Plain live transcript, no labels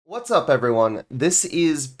What's up, everyone? This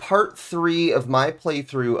is part 3 of my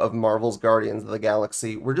playthrough of Marvel's Guardians of the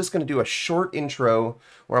Galaxy. We're just going to do a short intro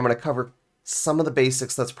where I'm going to cover some of the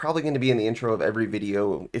basics. That's probably going to be in the intro of every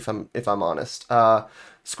video, if I'm honest.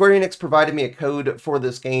 Square Enix provided me a code for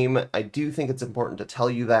this game. I do think it's important to tell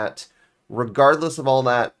you that. Regardless of all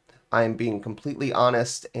that, I am being completely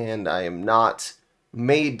honest, and I am not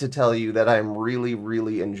made to tell you that I am really,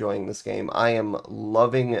 really enjoying this game. I am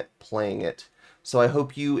loving playing it. So I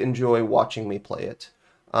hope you enjoy watching me play it.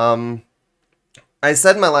 I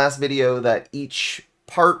said in my last video that each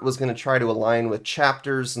part was going to try to align with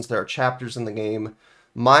chapters, since there are chapters in the game.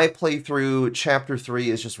 My playthrough, Chapter 3,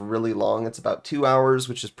 is just really long. It's about 2 hours,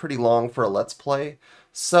 which is pretty long for a Let's Play.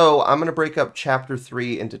 So I'm going to break up Chapter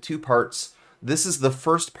 3 into 2 parts. This is the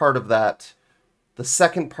first part of that. The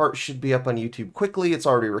second part should be up on YouTube quickly. It's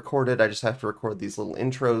already recorded. I just have to record these little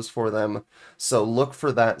intros for them. So look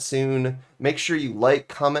for that soon. Make sure you like,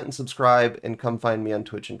 comment, and subscribe, and come find me on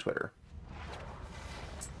Twitch and Twitter.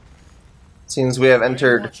 Seems we have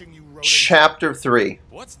entered Chapter 3.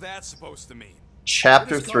 What's that supposed to mean?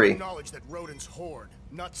 Chapter 3. Knowledge that rodents hoard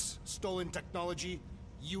nuts, stolen technology,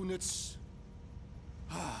 units.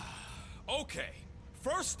 Okay,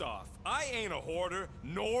 first off, I ain't a hoarder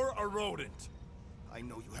nor a rodent. I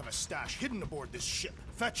know you have a stash hidden aboard this ship.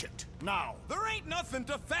 Fetch it, now. There ain't nothing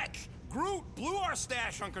to fetch. Groot blew our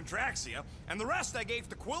stash on Contraxia, and the rest I gave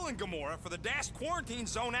to Quill and Gamora for the DAS quarantine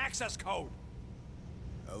zone access code.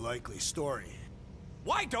 A likely story.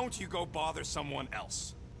 Why don't you go bother someone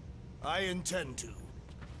else? I intend to.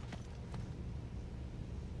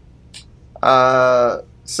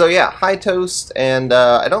 So yeah, High Toast, and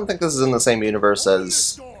I don't think this is in the same universe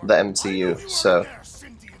as the MCU, so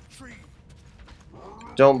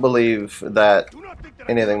don't believe that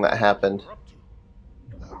anything that happened.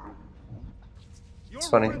 It's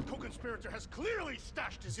funny. Your co-conspirator has clearly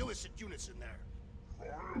stashed his illicit units in there.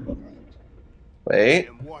 Wait. I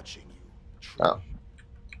am watching you. Oh.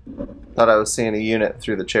 Thought I was seeing a unit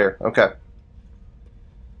through the chair. Okay.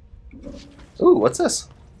 Ooh, what's this?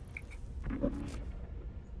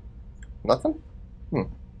 Nothing?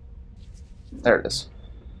 There it is.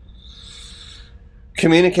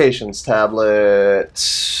 Communications tablet.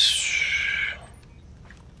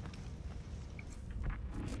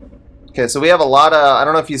 Okay, so we have a lot of, I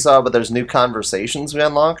don't know if you saw, but there's new conversations we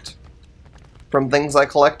unlocked from things I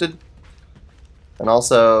collected. And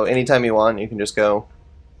also, anytime you want, you can just go,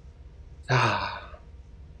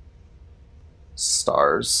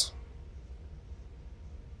 stars.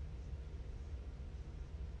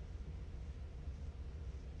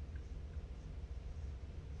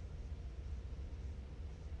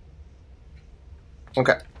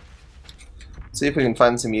 Okay. See if we can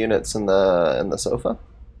find some units in the sofa.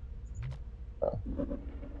 Oh.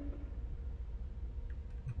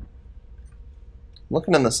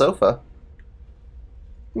 Looking in the sofa.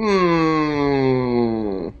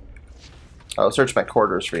 Oh, search my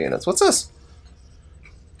quarters for units. What's this?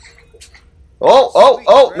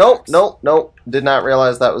 Oh, no. Did not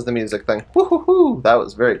realize that was the music thing. Woo-hoo-hoo. That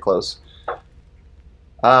was very close.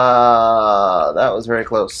 That was very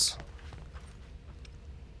close.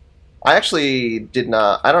 I actually did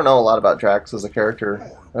not... I don't know a lot about Drax as a character,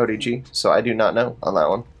 ODG, so I do not know on that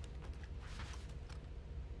one.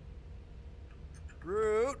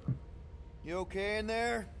 Groot, you okay in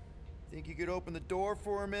there? Think you could open the door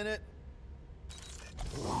for a minute?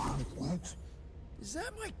 Is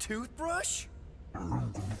that my toothbrush?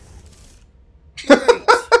 Great.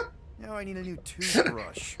 Now I need a new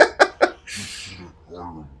toothbrush.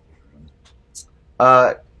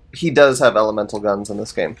 He does have elemental guns in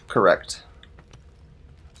this game. Correct.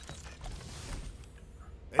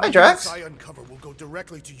 Hi, Drax. Anything I uncover will go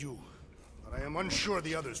directly to you, but I am unsure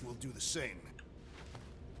the others will do the same.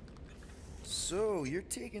 So, you're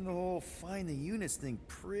taking the whole find the units thing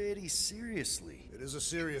pretty seriously. It is a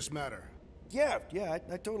serious matter. Yeah,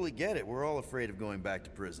 I totally get it. We're all afraid of going back to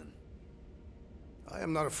prison. I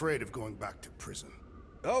am not afraid of going back to prison.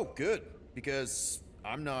 Oh, good. Because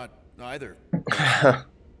I'm not either.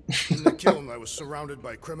 In the kiln, I was surrounded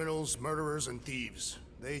by criminals, murderers, and thieves.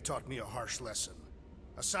 They taught me a harsh lesson.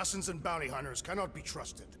 Assassins and bounty hunters cannot be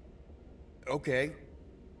trusted. Okay.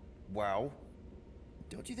 Wow.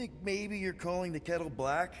 Don't you think maybe you're calling the kettle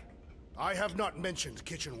black? I have not mentioned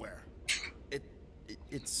kitchenware.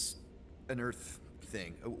 It's an Earth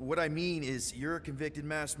thing. What I mean is you're a convicted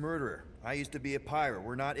mass murderer. I used to be a pirate.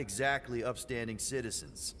 We're not exactly upstanding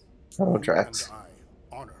citizens. Oh, Drax. And I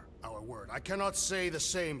honor our word. I cannot say the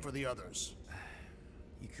same for the others.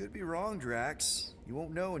 You could be wrong, Drax. You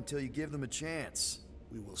won't know until you give them a chance.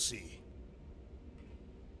 We will see.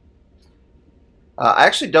 I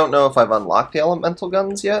actually don't know if I've unlocked the elemental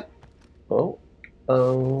guns yet. Oh,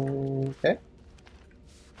 okay.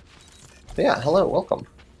 But yeah, hello, welcome.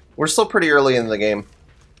 We're still pretty early in the game.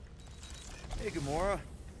 Hey, Gamora.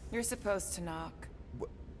 You're supposed to knock.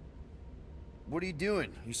 What are you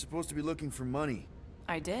doing? You're supposed to be looking for money.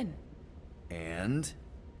 I did. And?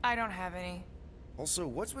 I don't have any. Also,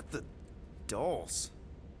 what's with the dolls?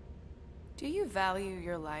 Do you value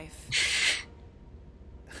your life?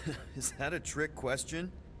 Is that a trick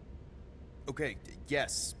question? Okay,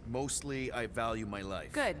 yes, mostly I value my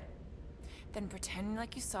life. Good. Then pretend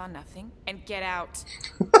like you saw nothing and get out.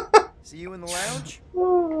 See you in the lounge?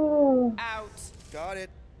 Out. Got it.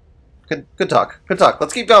 Good talk. Good talk.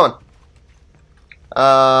 Let's keep going.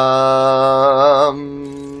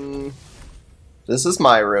 This is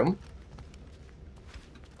my room.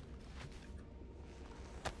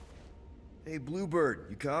 Hey, Bluebird,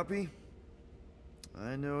 you copy?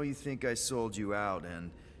 I know you think I sold you out,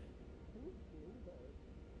 and...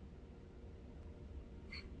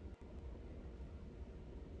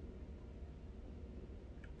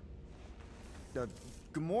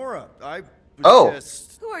 Gamora, I was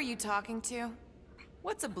just... Who are you talking to?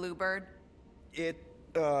 What's a bluebird? It,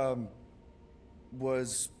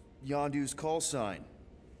 was Yondu's call sign.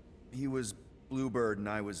 He was Bluebird and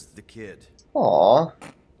I was the kid. Aww.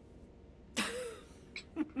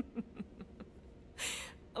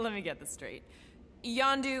 Let me get this straight.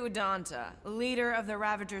 Yondu Udanta, leader of the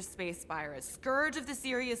Ravagers space virus, scourge of the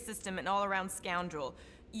Sirius system and all-around scoundrel,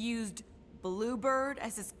 used Bluebird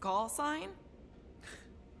as his call sign?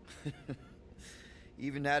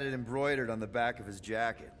 Even had it embroidered on the back of his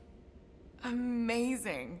jacket.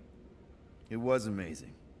 Amazing. It was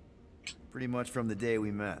amazing. Pretty much from the day we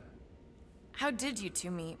met. How did you two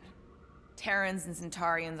meet? Terrans and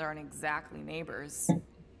Centaurians aren't exactly neighbors.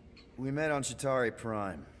 We met on Chitauri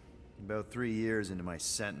Prime, about 3 years into my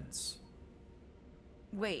sentence.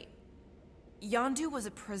 Wait, Yondu was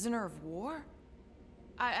a prisoner of war?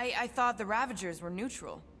 I thought the Ravagers were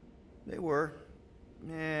neutral. They were,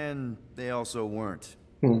 and they also weren't.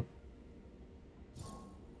 The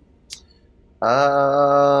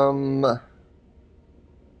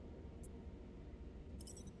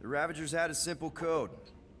The Ravagers had a simple code.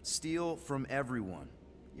 Steal from everyone.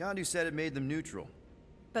 Yondu said it made them neutral.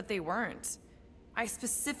 But they weren't. I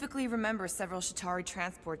specifically remember several Chitauri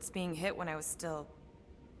transports being hit when I was still...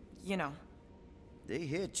 you know. They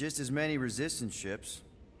hit just as many resistance ships,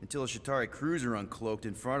 until a Chitauri cruiser uncloaked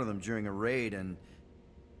in front of them during a raid and...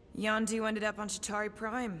 Yondu ended up on Chitauri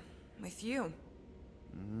Prime, with you.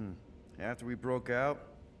 After we broke out,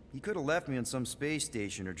 he could have left me on some space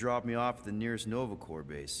station or dropped me off at the nearest Nova Corps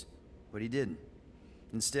base. But he didn't.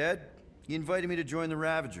 Instead, he invited me to join the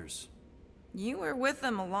Ravagers. You were with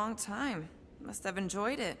them a long time. Must have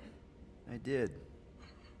enjoyed it. I did.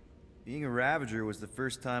 Being a Ravager was the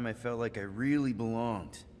first time I felt like I really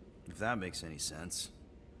belonged, if that makes any sense.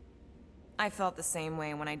 I felt the same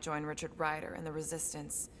way when I joined Richard Rider and the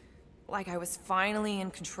Resistance. Like I was finally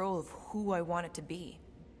in control of who I wanted to be.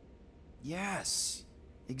 Yes,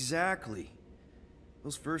 exactly.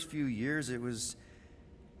 Those first few years, it was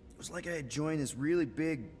like I had joined this really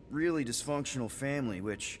big, really dysfunctional family,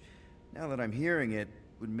 which, now that I'm hearing it,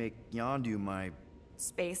 would make Yondu my...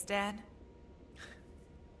 Space Dad?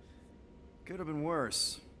 Could have been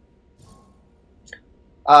worse.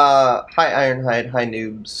 Hi Ironhide, hi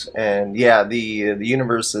noobs, and yeah, the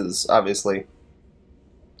universe is obviously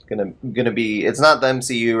gonna be. It's not the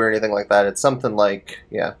MCU or anything like that. It's something like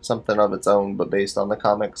something of its own, but based on the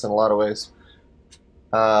comics in a lot of ways.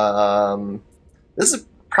 This is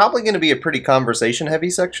probably going to be a pretty conversation-heavy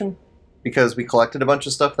section because we collected a bunch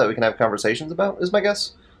of stuff that we can have conversations about. Is my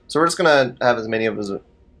guess. So we're just gonna have as many of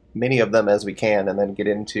them as we can, and then get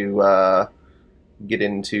into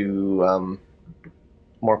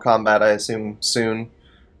more combat, I assume, soon.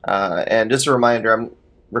 And just a reminder, I'm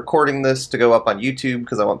recording this to go up on YouTube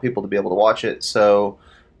because I want people to be able to watch it, so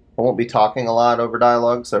I won't be talking a lot over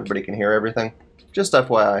dialogue so everybody can hear everything. Just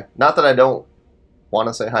FYI. Not that I don't want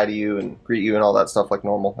to say hi to you and greet you and all that stuff like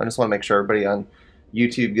normal. I just want to make sure everybody on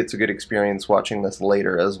YouTube gets a good experience watching this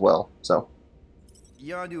later as well. So,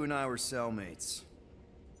 Yondu and I were cellmates.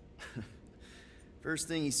 First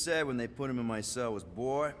thing he said when they put him in my cell was,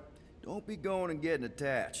 "Boy, don't be going and getting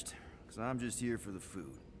attached, because I'm just here for the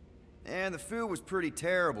food." And the food was pretty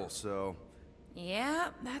terrible, so... Yeah,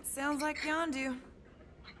 that sounds like Yondu.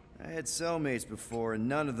 I had cellmates before, and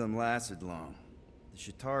none of them lasted long. The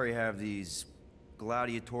Chitauri have these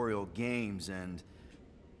gladiatorial games, and...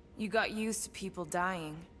 You got used to people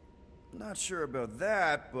dying. Not sure about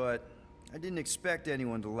that, but I didn't expect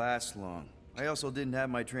anyone to last long. I also didn't have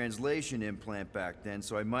my translation implant back then,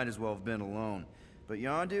 so I might as well have been alone. But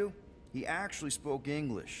Yondu, he actually spoke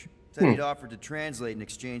English. Said he'd offered to translate in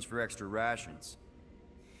exchange for extra rations.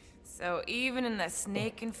 So even in that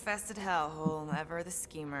snake-infested hellhole, ever the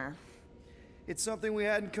schemer. It's something we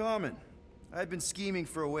had in common. I'd been scheming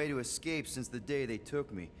for a way to escape since the day they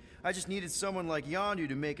took me. I just needed someone like Yondu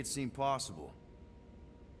to make it seem possible.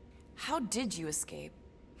 How did you escape?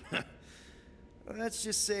 Let's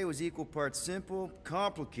just say it was equal parts simple,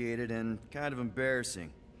 complicated, and kind of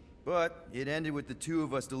embarrassing. But it ended with the two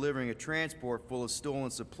of us delivering a transport full of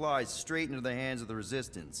stolen supplies straight into the hands of the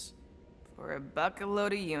Resistance. For a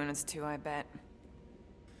bucket-load of units, too, I bet.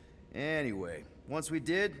 Anyway, once we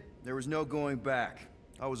did, there was no going back.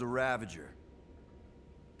 I was a Ravager.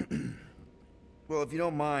 Well, if you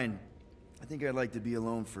don't mind, I think I'd like to be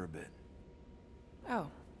alone for a bit. Oh,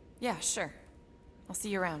 yeah, sure. I'll see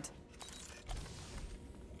you around.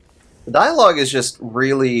 The dialogue is just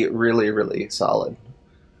really, really, really solid.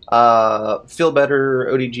 Feel Better,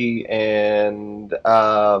 ODG, and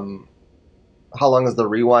how long has the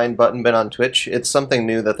rewind button been on Twitch? It's something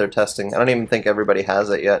new that they're testing. I don't even think everybody has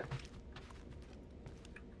it yet.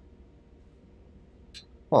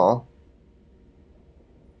 Aw.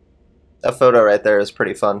 That photo right there is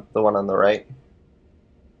pretty fun, the one on the right.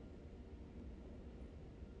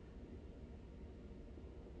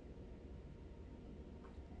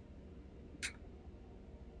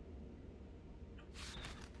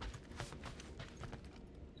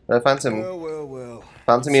 Did I find some... Well.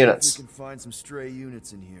 Found some Let's see units. if we can find some stray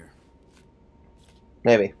units in here.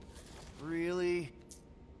 Maybe. Really?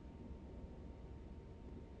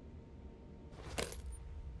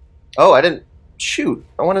 Oh, I didn't... Shoot.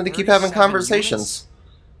 I wanted to keep having 37 conversations.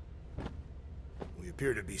 We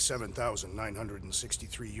appear to be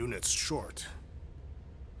 7,963 units short.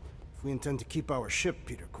 If we intend to keep our ship,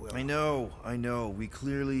 Peter Quill, I know. We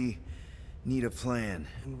clearly need a plan.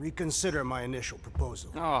 and reconsider my initial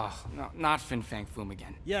proposal. Oh, no, not Fin Fang Foom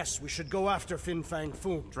again. Yes, we should go after Fin Fang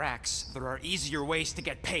Foom. Drax, there are easier ways to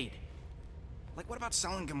get paid. Like, what about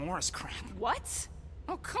selling Gamora's crap? What?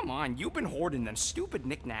 Oh, come on. You've been hoarding them stupid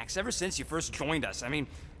knickknacks ever since you first joined us. I mean,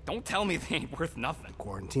 don't tell me they ain't worth nothing.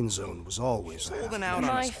 Quarantine zone was always Holding out on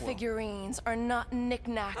My us, Quill. figurines are not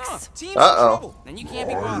knickknacks. Team's Uh-oh. in trouble, and you can't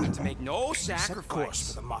be bothered to make no Set course for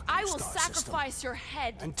sacrifice. the Mocking I will Star system, sacrifice your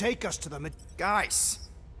head. and take us to the Guys!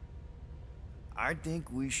 I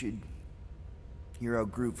think we should hear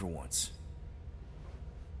out Groot for once.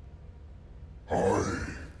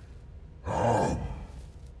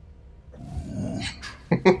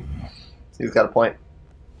 He's got a point.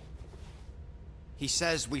 He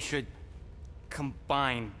says we should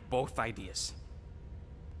combine both ideas.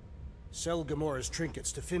 Sell Gamora's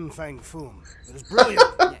trinkets to Fin Fang Foom. It is brilliant.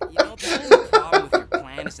 Yeah, you know, the only problem with your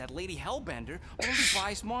plan is that Lady Hellbender only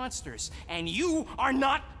buys monsters, and you are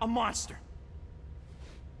not a monster.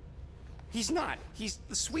 He's not. He's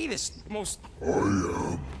the sweetest, most... I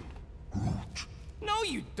am Groot. No,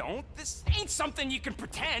 you don't. This ain't something you can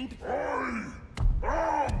pretend.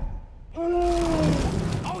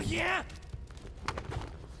 Oh, yeah?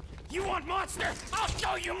 You want monster? I'll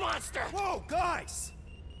show you monster! Whoa, guys!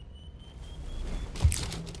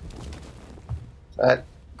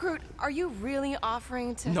 Groot, are you really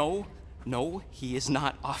offering to... No, he is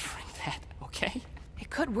not offering that, okay? It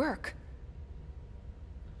could work.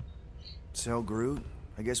 Sell Groot?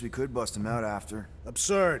 I guess we could bust him out after.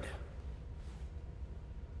 Absurd.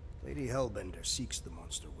 Lady Hellbender seeks the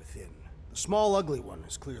monster within. The small, ugly one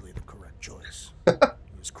is clearly the correct choice. He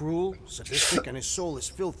is cruel, sadistic, and his soul is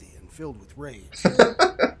filthy and filled with rage.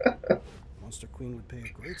 Monster Queen would pay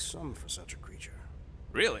a great sum for such a creature.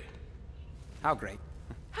 Really? How great?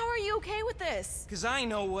 How are you okay with this? Because I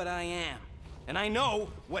know what I am. And I know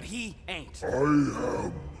what he ain't.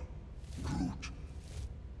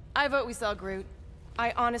 I vote we sell Groot.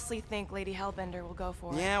 I honestly think Lady Hellbender will go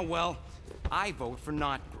for it. Yeah, well, I vote for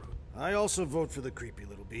not Groot. I also vote for the creepy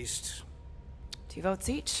little beast. 2 votes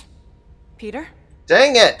each. Peter?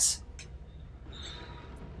 Dang it!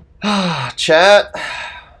 Chat,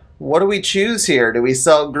 what do we choose here? Do we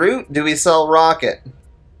sell Groot? Do we sell Rocket?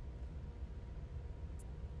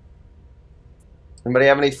 Anybody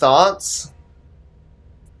have any thoughts?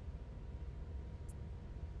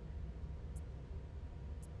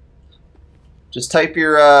 Just type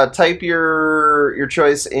your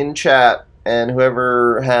choice in chat, and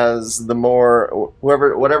whoever has the more,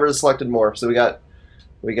 whatever is selected more. So we got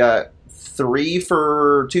 2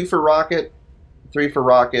 for Rocket, 3 for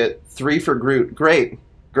Rocket, 3 for Groot. Great.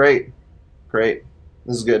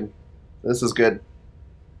 This is good. This is good.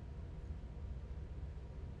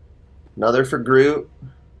 Another for Groot.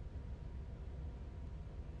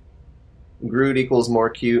 Groot equals more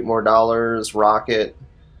cute, more dollars. Rocket.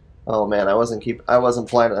 Oh man, I wasn't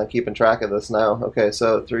planning on keeping track of this now. Okay,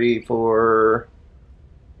 so 3, 4.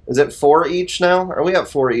 Is it 4 each now? Or are we at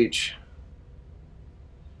 4 each?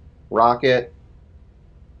 Rocket.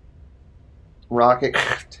 Rocket.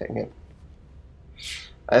 Dang it.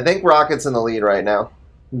 I think Rocket's in the lead right now.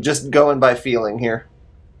 Just going by feeling here.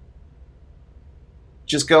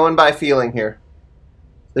 Just going by feeling here.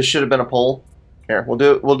 This should have been a poll. Here, we'll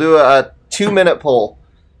do a 2-minute poll.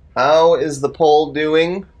 How is the poll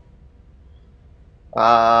doing? We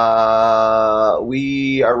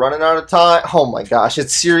are running out of time. Oh my gosh,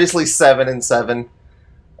 it's seriously 7 and 7.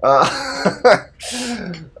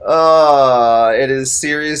 It is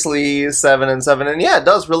seriously 7 and 7, and yeah, it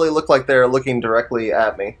does really look like they're looking directly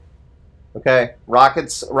at me. Okay,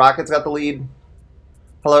 Rocket's got the lead.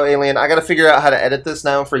 Hello, Alien. I gotta figure out how to edit this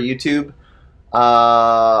now for YouTube.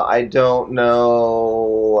 I don't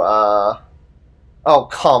know. Oh,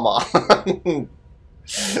 come on.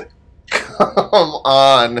 Come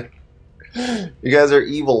on. You guys are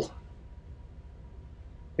evil.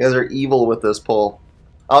 You guys are evil with this poll.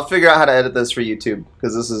 I'll figure out how to edit this for YouTube,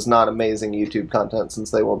 because this is not amazing YouTube content since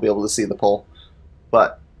they won't be able to see the poll.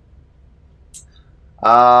 But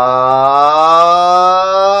are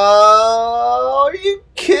you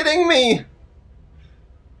kidding me?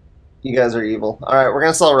 You guys are evil. Alright, we're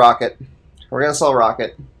gonna sell Rocket. We're gonna sell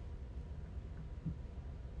Rocket.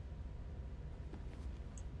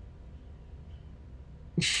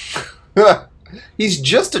 He's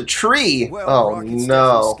just a tree. Well, Oh Rocket's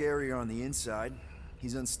no. definitely scarier on the inside.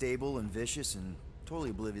 He's unstable and vicious and totally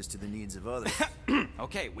oblivious to the needs of others.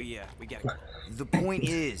 Okay, we gotta go. The point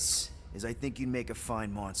is I think you'd make a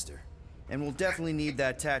fine monster. And we'll definitely need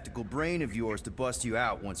that tactical brain of yours to bust you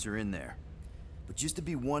out once you're in there. But just to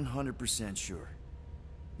be 100% sure,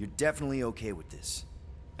 you're definitely okay with this.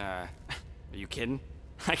 Are you kidding?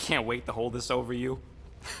 I can't wait to hold this over you.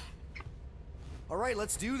 All right,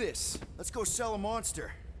 let's do this. Let's go sell a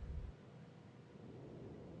monster.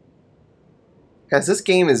 Guys, this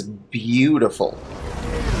game is beautiful.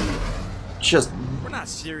 Just We're not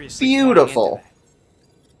seriously beautiful. flying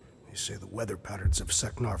into They say the weather patterns of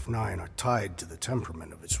Seknarf 9 are tied to the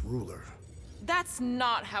temperament of its ruler. That's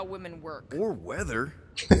not how women work. Or weather.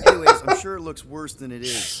 Anyways, I'm sure it looks worse than it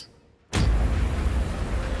is. I'm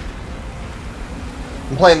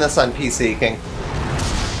playing this on PC, King.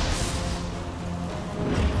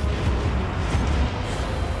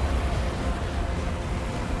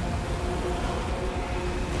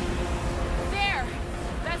 There!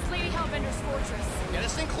 That's Lady Hellbender's fortress. that. Get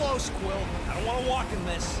us in close, Quill. I don't want to walk in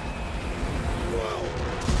this.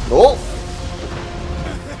 Oh!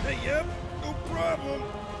 Yep, no problem.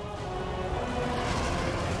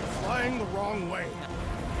 Flying the wrong way.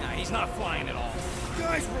 Nah, he's not flying at all.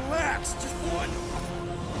 Guys, relax. Just one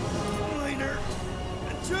minor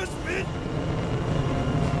adjustment.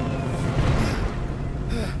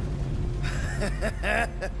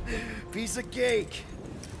 Piece of cake.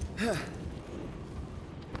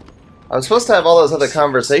 I was supposed to have all those other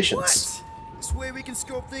conversations. What? This way we can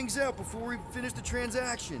scope things out before we finish the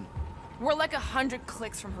transaction. We're like 100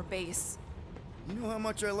 clicks from her base. You know how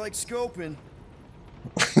much I like scoping.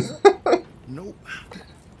 Nope.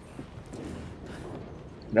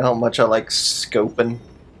 You know how much I like scoping.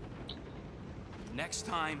 Next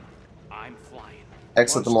time, I'm flying.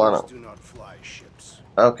 Exit the Milano. Monsters do not fly ships.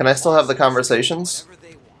 Oh, can I still have the conversations? Whatever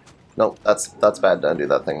they want. Nope, that's bad. Don't do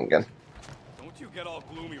that thing again. Don't you get all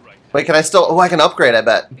gloomy right now. Wait, can I still... Oh, I can upgrade, I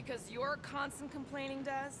bet. Because you're constant complaining,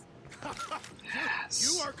 Daz?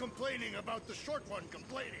 You are complaining about the short one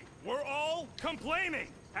complaining. We're all complaining.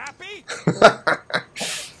 Happy?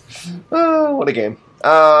 Oh, what a game.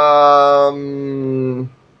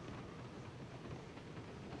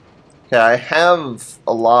 Okay, I have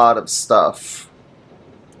a lot of stuff.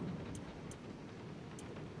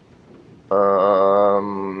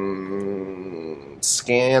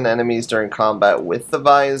 Scan enemies during combat with the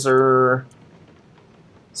visor.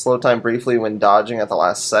 Slow time briefly when dodging at the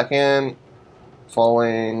last second.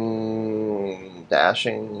 Falling,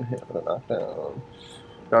 dashing, hit with a knockdown.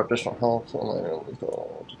 Drop additional health.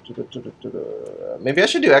 Maybe I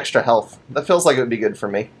should do extra health. That feels like it would be good for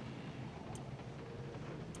me.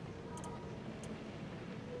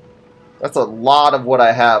 That's a lot of what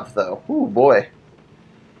I have, though. Ooh, boy.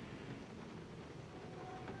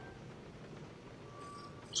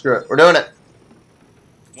 Screw it. We're doing it.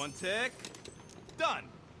 One tick. Done.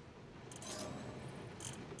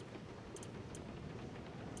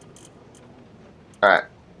 Alright.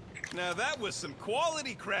 Now that was some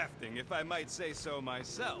quality crafting, if I might say so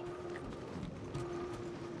myself.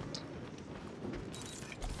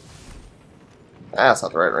 that's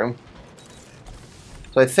not the right room.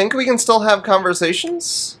 So I think we can still have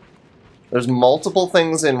conversations? There's multiple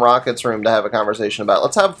things in Rocket's room to have a conversation about.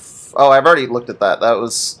 Let's have... Oh, I've already looked at that. That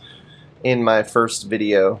was in my first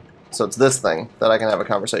video. So it's this thing that I can have a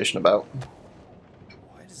conversation about.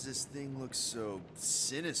 Why does this thing look so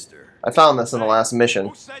sinister? I found this in the last mission.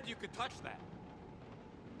 Who said you could touch that?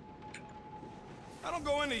 I don't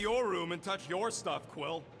go into your room and touch your stuff,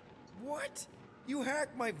 Quill. What? You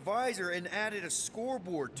hacked my visor and added a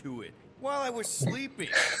scoreboard to it while I was sleeping.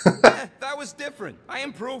 That was different. I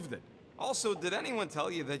improved it. Also, did anyone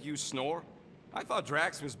tell you that you snore? I thought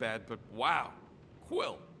Drax was bad, but wow.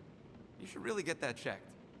 Quill, you should really get that checked.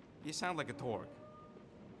 You sound like a Torg.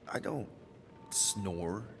 I don't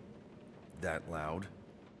snore that loud.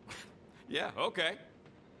 Yeah, okay.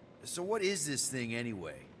 So what is this thing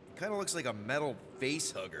anyway? Kind of looks like a metal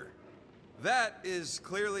face hugger. That is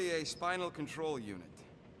clearly a spinal control unit.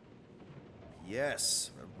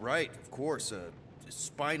 Yes, right, of course, a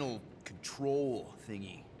spinal control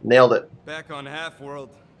thingy. Nailed it. Back on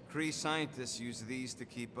Half-World, Kree scientists use these to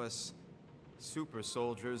keep us super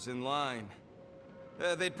soldiers in line.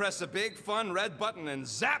 They'd press a big, fun red button and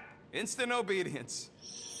zap! Instant obedience.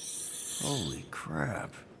 Holy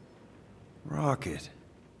crap. Rocket.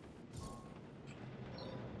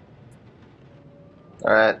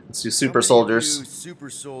 Alright, let's do super How many soldiers. of you super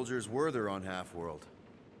soldiers were there on Half-World?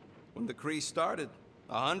 When the Kree started,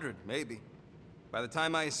 100, maybe. By the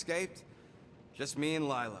time I escaped, just me and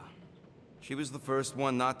Lila. She was the first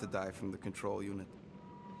one not to die from the control unit.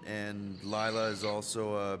 And Lila is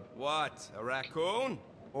also a... What, a raccoon?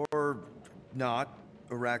 Or not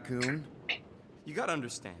a raccoon? You gotta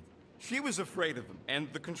understand. She was afraid of them,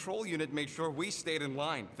 and the control unit made sure we stayed in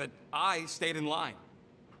line, that I stayed in line.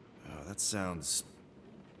 Oh, that sounds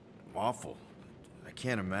awful. I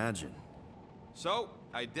can't imagine. So,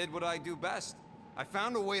 I did what I do best. I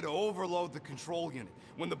found a way to overload the control unit.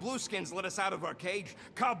 When the Blueskins let us out of our cage,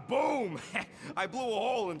 kaboom! I blew a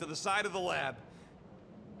hole into the side of the lab.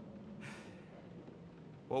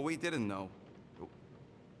 What we didn't know,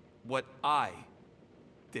 what I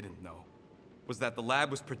didn't know, was that the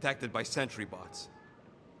lab was protected by sentry bots.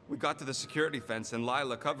 We got to the security fence and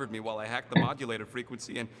Lila covered me while I hacked the modulator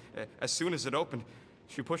frequency, and as soon as it opened,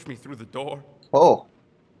 she pushed me through the door. Oh.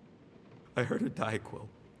 I heard her die, Quill.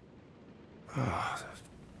 Oh,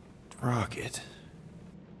 Rocket.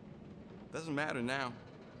 Doesn't matter now.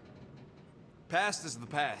 Past is the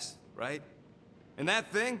past, right? And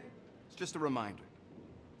that thing, it's just a reminder.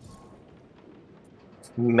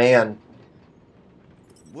 Man.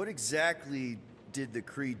 What exactly did the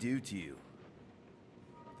Kree do to you?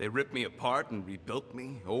 They ripped me apart and rebuilt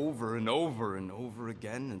me over and over and over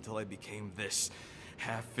again until I became this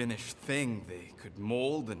half-finished thing they could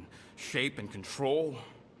mold and shape and control.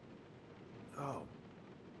 Oh,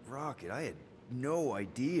 Rocket, I had no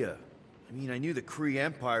idea. I mean, I knew the Kree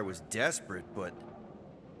Empire was desperate, but...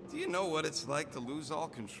 Do you know what it's like to lose all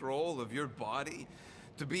control of your body?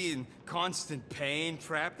 To be in constant pain,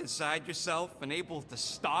 trapped inside yourself, unable to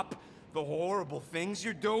stop the horrible things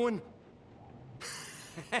you're doing?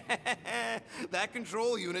 That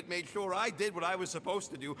control unit made sure I did what I was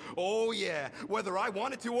supposed to do. Oh yeah, whether I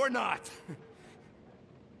wanted to or not.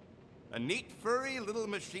 A neat, furry little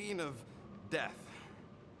machine of death.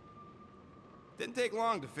 Didn't take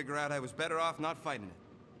long to figure out I was better off not fighting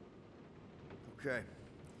it. Okay,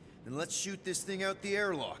 then let's shoot this thing out the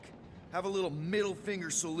airlock. Have a little middle finger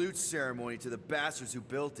salute ceremony to the bastards who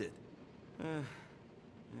built it. Yeah.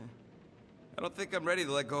 I don't think I'm ready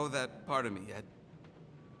to let go of that part of me yet.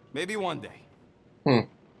 Maybe one day.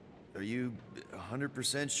 Are you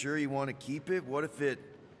 100% sure you want to keep it? What if it...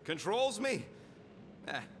 Controls me?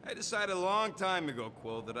 I decided a long time ago,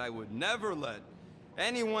 Quill, that I would never let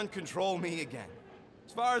anyone control me again.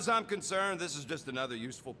 As far as I'm concerned, this is just another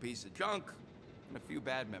useful piece of junk and a few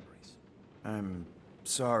bad memories. I'm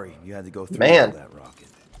sorry you had to go through Man. all that, Rocket.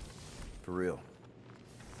 For real.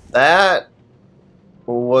 That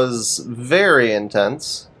was very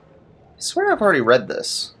intense. I swear I've already read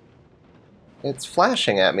this. It's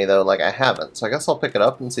flashing at me, though, like I haven't. So I guess I'll pick it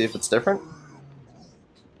up and see if it's different.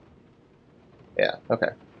 Yeah, okay.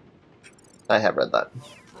 I have read that.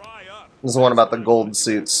 This is the one about the gold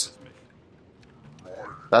suits.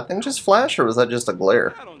 That thing just flash, or was that just a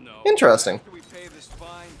glare? I don't know. Interesting. After we pay this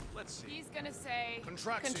fine, let's see. He's gonna say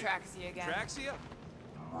Contraxia. Contraxia again. Contraxia?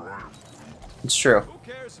 It's true. Who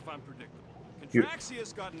cares if I'm predictable? You-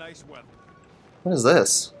 Contraxia's got nice weather. What is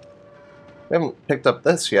this? We haven't picked up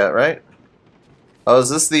this yet, right? Oh, is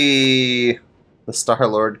this the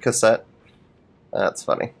Star-Lord cassette? That's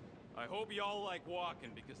funny. I hope y'all like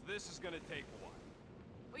walking, because this is gonna take a while.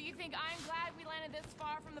 Well, What, you think I'm glad we landed this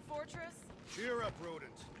far from the fortress? Cheer up,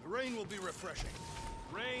 rodent. The rain will be refreshing.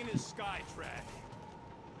 Rain is sky trash.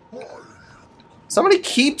 Somebody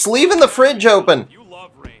keeps leaving the fridge open. You love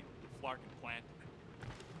rain, Flarkin plant.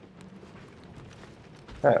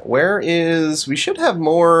 Alright, where is... We should have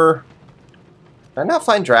more... Did I not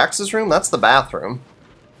find Drax's room? That's the bathroom.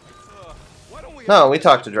 Why don't we No, we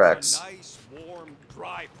talked to a Drax. nice, warm,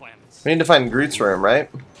 dry planets? We need to find Groot's room, right?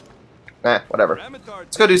 Nah, whatever.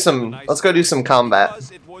 Let's go do some combat.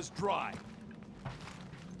 Because it was dry.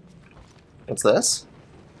 What's this?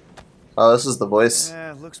 Oh, this is the voice.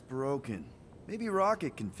 Yeah, it looks broken. Maybe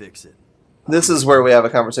Rocket can fix it. This is where we have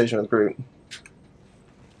a conversation with Groot.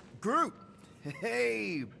 Groot!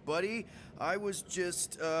 Hey, buddy. I was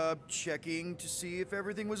just, checking to see if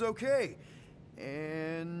everything was okay.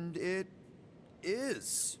 And it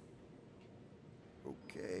is.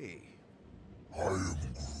 Okay.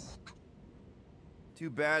 Too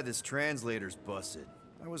bad this translator's busted.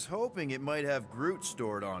 I was hoping it might have Groot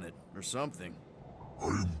stored on it, or something.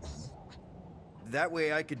 That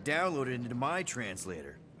way I could download it into my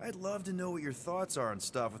translator. I'd love to know what your thoughts are on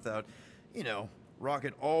stuff without, you know,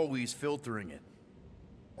 Rocket always filtering it.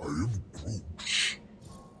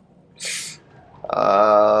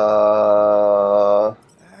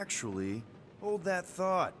 Actually, hold that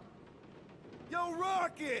thought. Yo,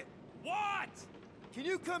 Rocket! What? Can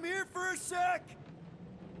you come here for a sec?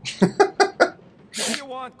 What do you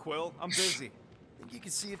want, Quill? I'm busy. Think you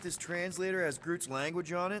can see if this translator has Groot's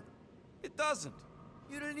language on it? It doesn't.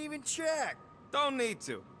 You didn't even check. Don't need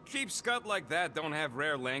to. Cheap scut like that don't have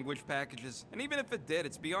rare language packages, and even if it did,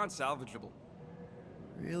 it's beyond salvageable.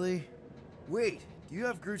 Really? Wait, do you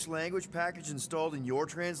have Groot's language package installed in your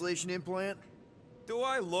translation implant? Do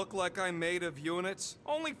I look like I'm made of units?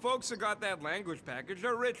 Only folks who got that language package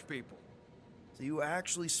are rich people. So you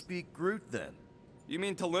actually speak Groot then? You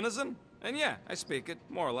mean Talinisan? And yeah, I speak it,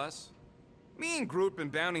 more or less. Me and Groot been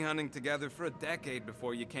bounty hunting together for a decade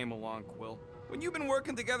before you came along, Quill. When you've been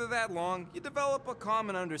working together that long, you develop a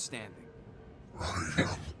common understanding.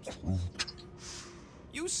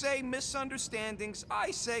 You say misunderstandings,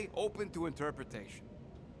 I say open to interpretation.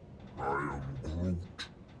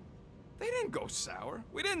 They didn't go sour.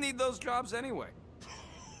 We didn't need those jobs anyway.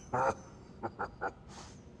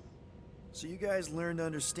 So you guys learned to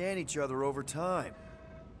understand each other over time.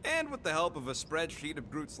 And with the help of a spreadsheet of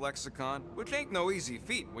Groot's lexicon, which ain't no easy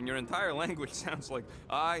feat when your entire language sounds like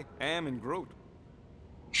I am in Groot.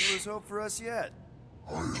 There's hope for us yet.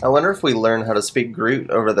 I wonder if we learn how to speak Groot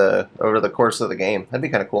over the course of the game. That'd be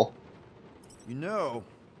kind of cool. You know,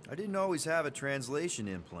 I didn't always have a translation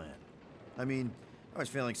implant. I mean, I was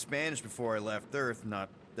feeling Spanish before I left Earth, not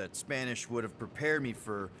that Spanish would have prepared me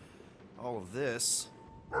for all of this.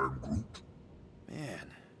 Man,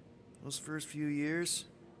 those first few years,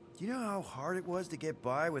 do you know how hard it was to get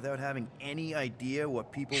by without having any idea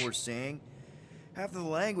what people were saying? Half of the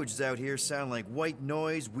languages out here sound like white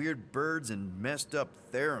noise, weird birds, and messed up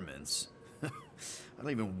theremins. I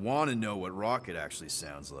don't even want to know what Rocket actually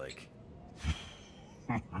sounds like.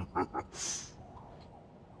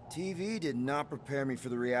 TV did not prepare me for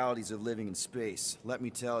the realities of living in space, let me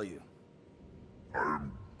tell you.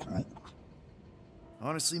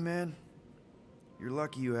 Honestly, man, you're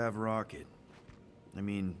lucky you have Rocket. I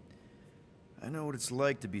mean, I know what it's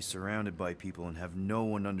like to be surrounded by people and have no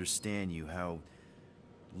one understand you, how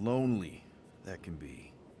lonely that can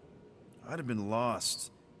be. I'd have been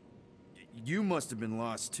lost. You must have been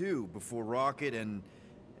lost too, before Rocket and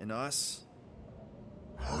us.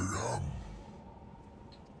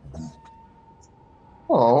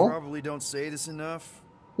 Oh, Probably don't say this enough.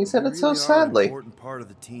 he said You it so really are an sadly. important part of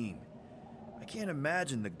the team. I can't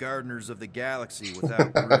imagine the Gardeners of the Galaxy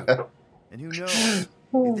without Groot. And who knows?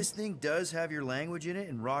 If this thing does have your language in it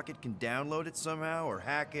and Rocket can download it somehow or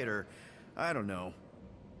hack it or I don't know.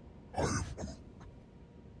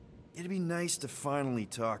 It'd be nice to finally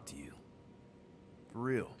talk to you. For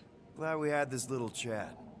real. Glad we had this little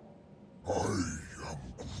chat.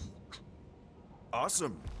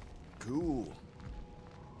 Awesome. Cool.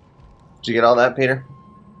 Did you get all that, Peter?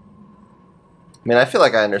 I mean, I feel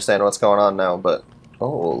like I understand what's going on now, but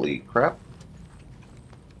holy crap.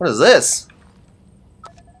 What is this?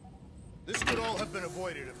 This could all have been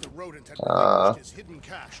avoided if the rodent had relinquished his hidden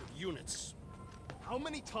cache of units. How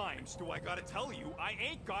many times do I gotta tell you I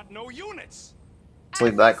ain't got no units? Let's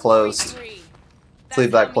leave that closed. That's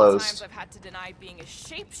leave how that many closed. times I've had to deny being a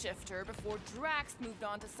shapeshifter before Drax moved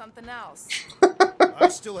on to something else. I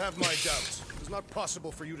still have my doubts. It's not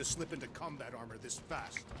possible for you to slip into combat armor this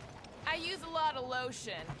fast. I use a lot of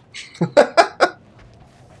lotion.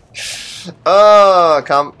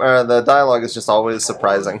 The dialogue is just always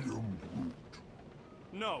surprising.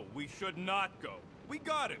 No, we should not go. We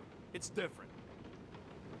got to. It's different.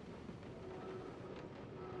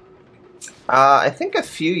 I think a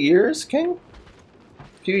few years, King?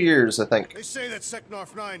 A few years, I think. They say that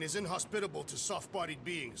Seknarf 9 is inhospitable to soft-bodied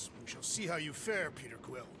beings. We shall see how you fare, Peter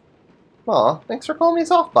Quill. Aw, thanks for calling me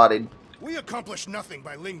soft-bodied. We accomplish nothing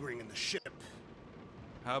by lingering in the ship.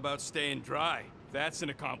 How about staying dry? That's an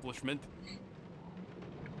accomplishment.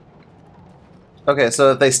 Okay,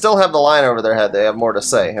 so if they still have the line over their head, they have more to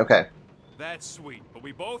say. Okay. That's sweet, but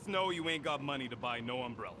we both know you ain't got money to buy no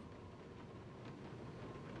umbrella.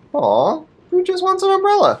 Aw, who just wants an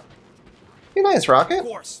umbrella? Be nice, Of Rocket.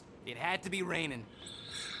 course, it had to be raining.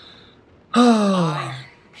 I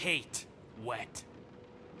hate wet.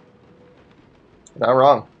 Not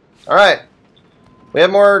wrong. Alright. We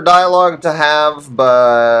have more dialogue to have,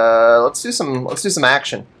 but let's do some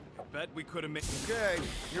action. Bet we could have made. Okay,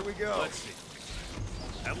 here we go. Let's see.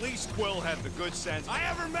 At least Quill had the good sense. I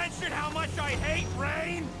ever mentioned how much I hate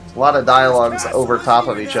rain? A lot of dialogues over top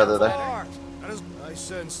of each other there. I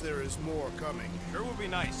sense there is more coming. Sure would be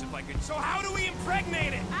nice if I could. So how do we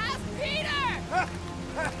impregnate it? Ask Peter!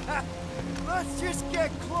 Let's just get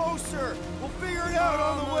closer. We'll figure it out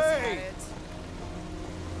on the Almost had way. it.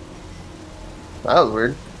 That was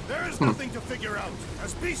weird. There is nothing to figure out.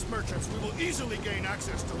 As beast merchants, we will easily gain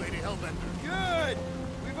access to Lady Hellbender. Good.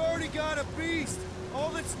 We've already got a beast. All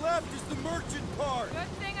that's left is the merchant part. Good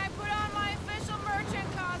thing I put on my official merchant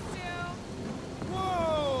costume.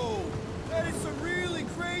 Whoa! That is some really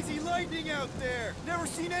crazy lightning out there. Never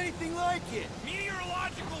seen anything like it.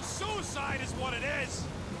 Meteorological suicide is what it is.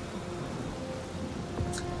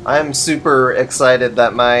 I'm super excited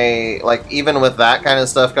that even with that kind of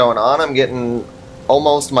stuff going on, I'm getting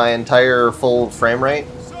almost my entire full frame rate.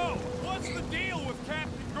 So, what's the deal with Captain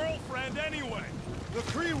Girlfriend anyway? The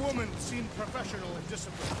Kree woman seemed professional and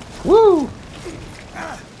disciplined. Woo!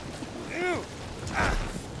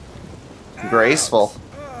 Graceful.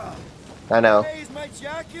 I know. Hey, is my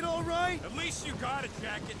jacket all right? At least you got a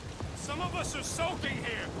jacket. Some of us are soaking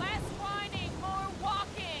here. Less whining, more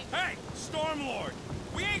walking. Hey, Stormlord.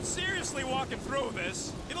 We ain't seriously walking through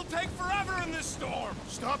this. It'll take forever in this storm.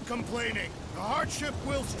 Stop complaining. The hardship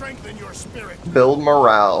will strengthen your spirit. Build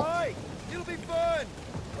morale. Right. It'll be fun.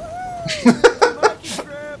 Woohoo! Monkey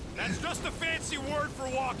trip. That's just a fancy word for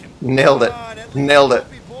walking. Nailed it. Come on, at least Nailed it.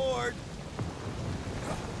 don't be bored.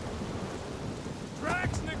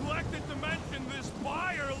 Drax neglected to mention this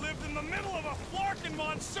buyer lived in the middle of a flarkin'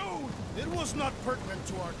 monsoon. It was not pertinent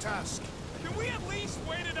to our task. Can we at least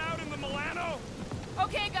wait it out in the Milano?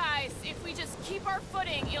 Okay, guys, if we just keep our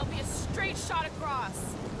footing, it'll be a straight shot across.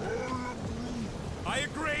 I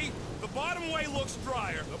agree. The bottom way looks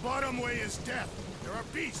drier. The bottom way is death. There are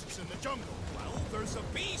beasts in the jungle. Well, there's a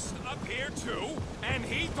beast up here too, and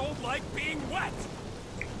he don't like being wet.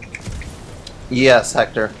 Yes,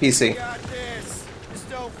 Hector. PC. Got this. Just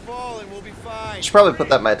don't fall and we'll be fine. Should probably put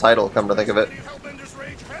that in my title, come to think of it. Lady Hellbender's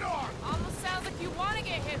rage head on. Almost sounds like you want to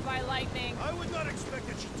get hit by lightning. I would not expect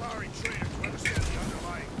a Chitauri trader to understand the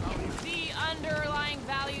underlying value. The underlying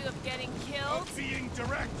value of getting killed? Of being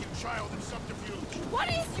direct, you child of subterfuge. What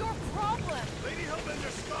is your problem? Lady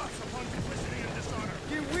Hellbender scoffs upon duplicity and dishonor.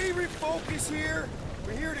 Can we refocus here?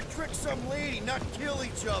 We're here to trick some lady, not kill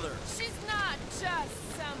each other. She's not just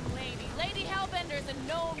some lady. Lady Hellbender's a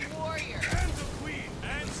known warrior. And the queen.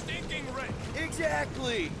 And stinking rich.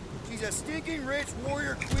 Exactly. She's a stinking rich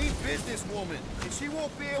warrior queen businesswoman, and she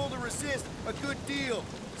won't be able to resist a good deal.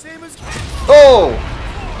 Same as... Oh!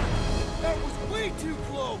 That was way too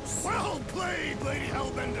close. Well played, Lady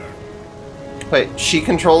Hellbender. Wait, she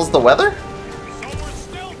controls the weather? So we're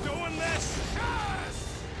still doing this?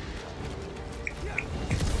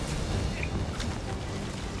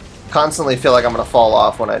 Constantly feel like I'm gonna fall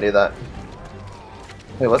off when I do that.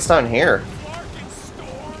 Wait, what's down here? Flarkin'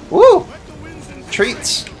 storm. Woo! Let the winds and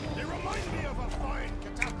Treats. They remind me of a fine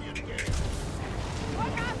Catapian game. What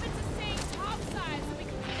happened to staying topside so we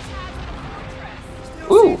can keep tabs on the fortress?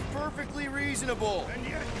 Still Ooh. seems perfectly reasonable. And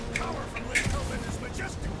yet you cower from Lady Hellbender's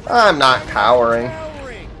majestic. I'm not cowering.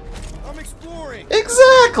 Cowering. I'm exploring.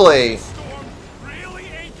 Exactly! Storm really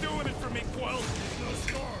ain't doing it for me, Quill. There's no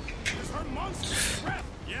storm. There's her monstrous breath.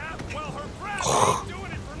 Yeah, well, her breath ain't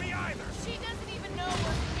doing it for me either. She doesn't even know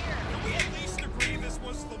we're here. Can we at least agree this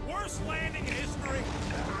was the worst landing in history?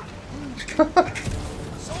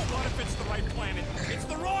 So what if it's the right planet? It's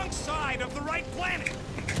the wrong side of the right planet.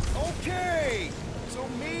 Okay. So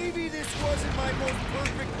maybe this wasn't my most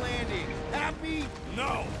perfect landing. Happy?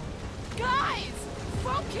 No. Guys,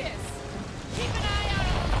 focus! Keep an eye out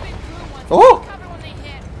on those big blue ones. Oh! Cover when they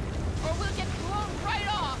hit. Or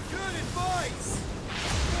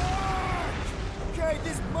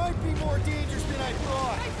This might be more dangerous than I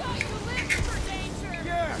thought. I thought you lived for danger.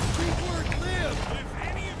 Yeah, keyword live. If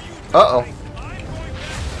any of you Uh-oh. die, I'm going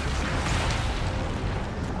back.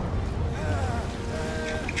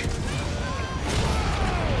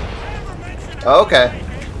 Never mention it. Okay. Hey,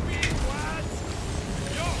 big lads.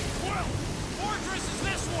 Yo, Quill, fortress is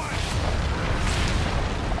this way.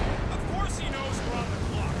 Of course he knows we're on the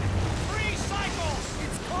clock. 3 cycles.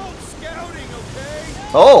 It's called scouting,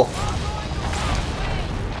 okay? Oh.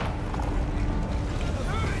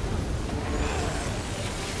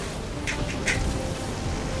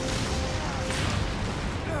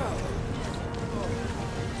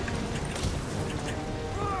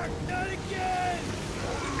 Fuck, not again!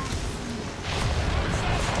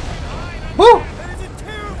 Woo. That is a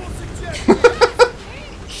terrible suggestion!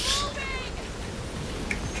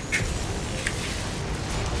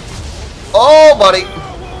 Oh, buddy.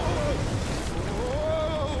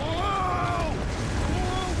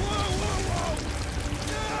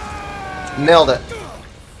 Nailed it.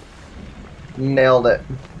 Nailed it.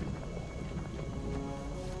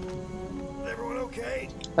 Everyone okay?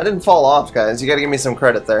 I didn't fall off, guys. You gotta give me some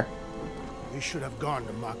credit there. We should have gone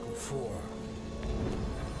to Mako 4.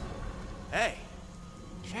 Hey,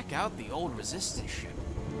 check out the old resistance ship.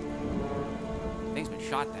 Thing's been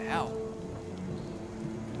shot to hell.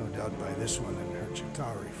 No doubt by this one and her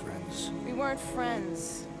Chitauri friends. We weren't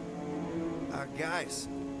friends. Guys,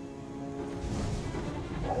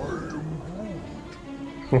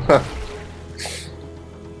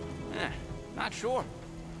 Not sure.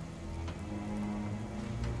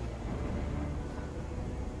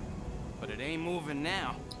 But it ain't moving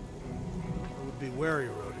now. I would be wary,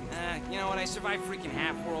 Rodin. You know what? I survived freaking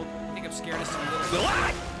half-world. I think I'm scared of some little...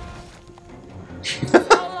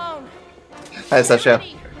 All alone. Hi, Sasha.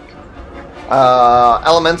 Ready.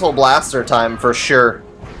 Elemental blaster time for sure.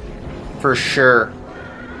 For sure.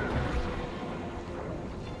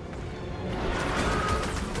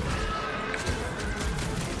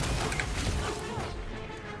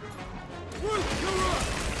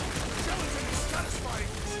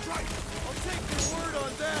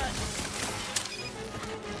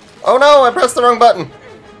 Oh no, I pressed the wrong button.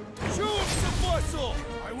 Show him some muscle!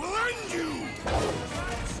 I will end you!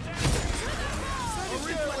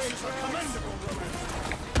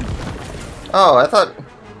 Oh, I thought...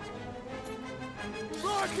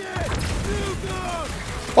 Rocket! New dog!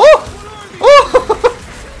 Oh! Oh!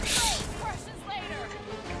 Questions later.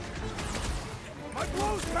 My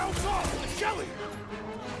blows bounce off the jelly!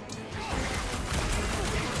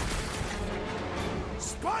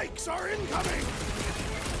 Spikes are incoming!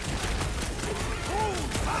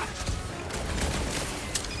 Hold fast!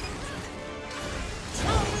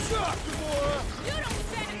 Challenge up, Gamora! You don't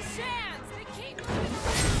stand a chance. They keep moving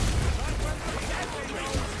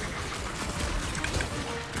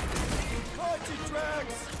Punch it, Drax!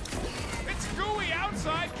 It's gooey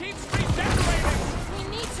outside. Keeps regenerating. We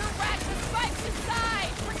need to rack the spikes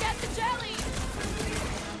inside. Forget the jelly.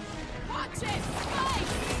 Watch it.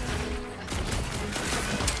 Spikes.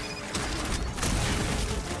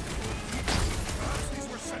 These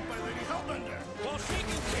were sent by Lady Hellbender! Well, she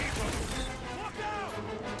can keep them. Look out!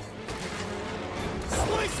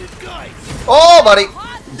 Slice and dice! Oh, buddy!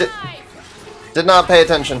 Hot Did, knife. did not pay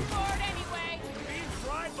attention. Forward anyway. Being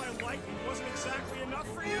fried by lightning wasn't exactly enough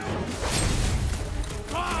for you?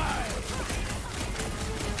 Five!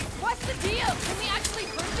 What's the deal? Can we actually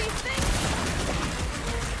hurt these things?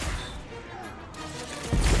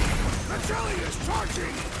 The jelly is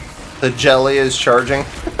charging! The jelly is charging. I'm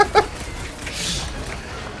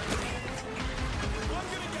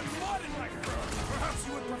gonna get blood in my throat. Perhaps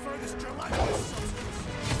you would prefer this gelatinous substance.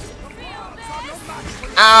 Feel this?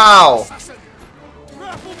 Ow! Assassin!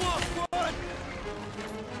 Wrap him up, bud!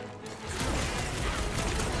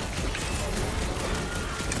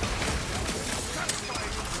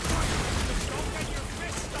 Don't get your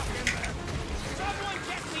fist stuck in there. Someone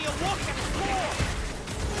get me a look at the floor.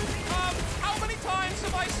 How many times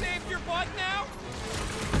have I saved your butt now?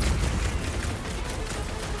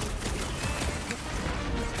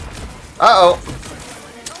 Uh-oh.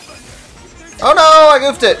 Oh no, I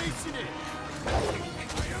goofed it.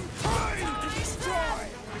 Trying to destroy!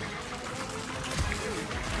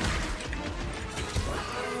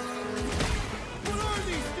 What are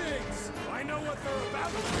these things? I know what they're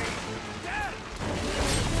about to be. Death!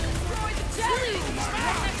 Destroy the jelly.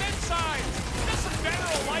 Smash them inside! Just some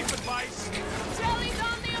general life advice. Jelly's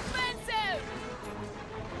on the offensive.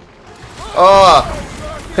 Oh,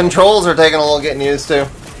 controls are taking a little getting used to.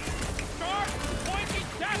 Shark, pointy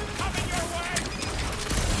death coming your way!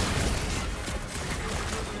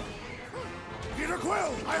 Peter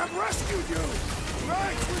Quill, I have rescued you! Run!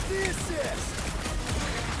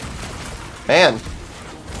 Man.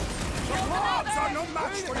 Mobs are no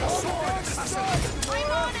match for your sword, assassin.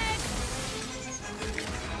 I'm on it!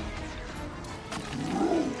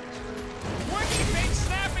 Quickie bait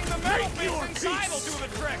snapping the metal bits inside will do the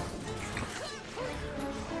trick.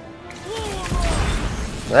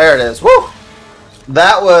 There it is. Woo!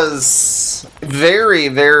 That was very,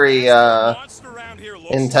 very Monster around here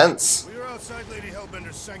looks intense. We are outside Lady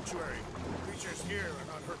Hellbender's sanctuary. Creatures here are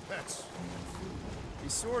not her pets.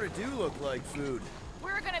 These sort of do look like food.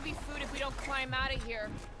 We're gonna be food if we don't climb out of here.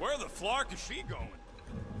 Where the flark is she going?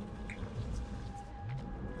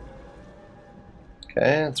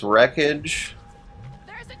 Okay, it's wreckage.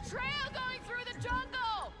 There's a trail going through the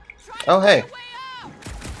jungle! Try to Oh, find hey. a way out!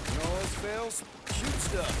 When all else fails, shoot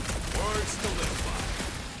stuff. Words to live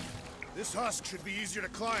This husk should be easier to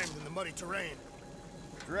climb than the muddy terrain.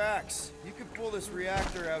 Drax, you can pull this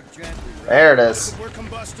reactor out gently, right? There it is. We're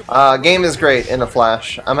combustible. Game is great in a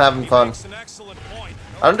flash. I'm having by. fun. Makes an excellent point.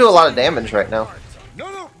 I don't do a lot of damage right now.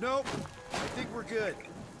 No. I think we're good.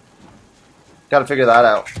 Gotta figure that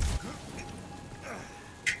out.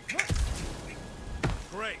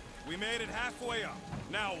 Great. We made it halfway up.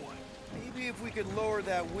 Now what? Maybe if we could lower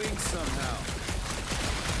that wing somehow.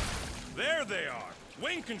 There they are.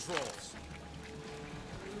 Wing controls.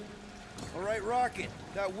 All right, Rocket.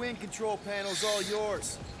 That wing control panel's all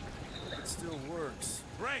yours. It still works.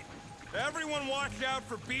 Great. Everyone watch out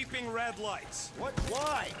for beeping red lights. What?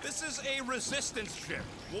 Why? This is a resistance ship.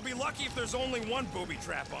 We'll be lucky if there's only one booby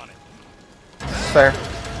trap on it. Fair.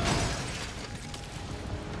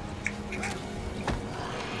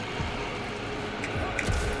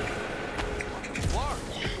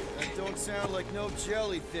 That don't sound like no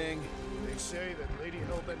jelly thing. They say that Lady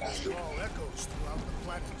Hellbender's call echoes throughout the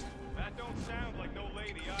planet. That don't sound like no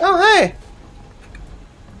lady. Oh, hey!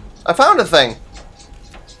 I found a thing.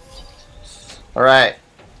 Alright.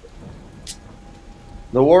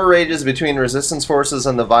 The war rages between resistance forces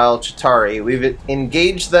and the vile Chitauri. We've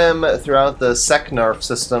engaged them throughout the Seknarf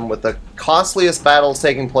system, with the costliest battles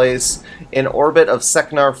taking place in orbit of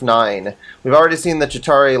Seknarf 9. We've already seen the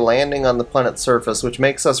Chitauri landing on the planet's surface, which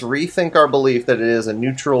makes us rethink our belief that it is a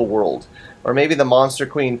neutral world. Or maybe the Monster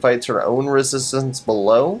Queen fights her own resistance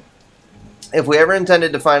below? If we ever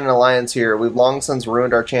intended to find an alliance here, we've long since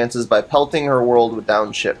ruined our chances by pelting her world with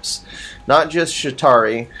downed ships. Not just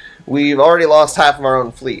Chitauri. We've already lost half of our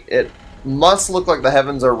own fleet. It must look like the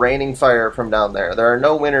heavens are raining fire from down there. There are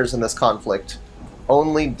no winners in this conflict.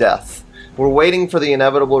 Only death. We're waiting for the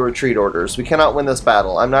inevitable retreat orders. We cannot win this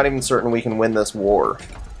battle. I'm not even certain we can win this war.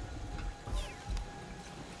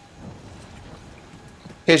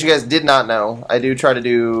 In case you guys did not know, I do try to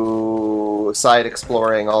do side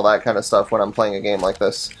exploring, all that kind of stuff when I'm playing a game like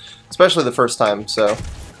this. Especially the first time, so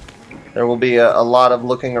there will be a lot of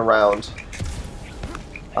looking around.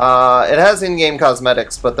 It has in-game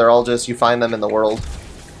cosmetics, but they're all just, you find them in the world.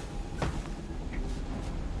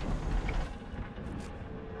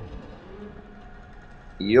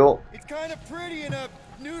 Yup. It's kind of pretty in a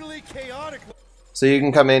noodly chaotic. So you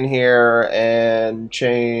can come in here and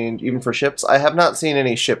change, even for ships. I have not seen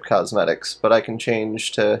any ship cosmetics, but I can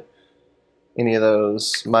change to any of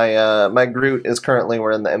those. My Groot is currently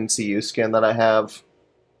wearing the MCU skin that I have.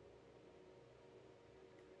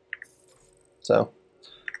 So.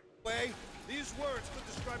 These words could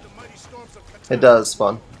describe the mighty storms of It does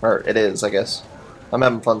spawn. Or it is, I guess. I'm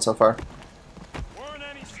having fun so far. Weren't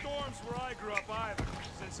any storms where I grew up either,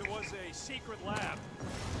 since it was a secret lab.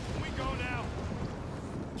 Can we go now?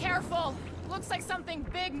 Careful! Looks like something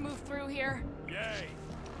big moved through here. Yay.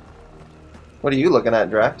 What are you looking at,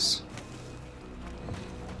 Drax?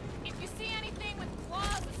 If you see anything with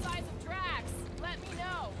claws the size of Drax, let me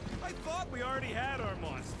know. I thought we already had our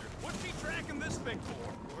monster. What's she tracking this thing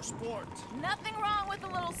for? For sport. Nothing wrong with a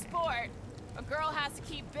little sport. A girl has to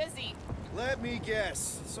keep busy. Let me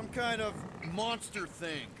guess. Some kind of monster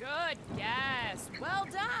thing. Good guess. Well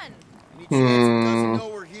done. Any chance it doesn't know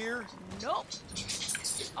we're here? Nope.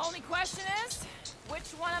 Only question is, which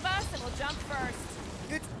one of us will jump first?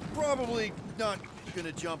 It's probably not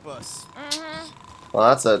gonna jump us. Well,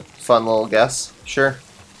 that's a fun little guess. Sure.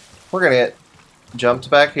 We're gonna get jumped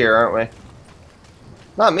back here, aren't we?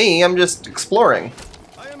 Not me, I'm just exploring.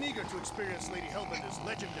 I am eager to experience Lady Hellbender's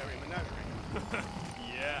legendary menagerie.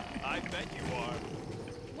 Yeah, I bet you are.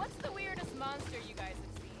 What's the weirdest monster you guys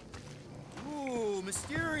have seen? Ooh,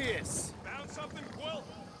 mysterious. Found something, Quill?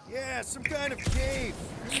 Yeah, some kind of cave.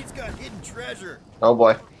 Maybe it's got hidden treasure. Oh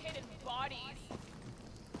boy. Hidden bodies.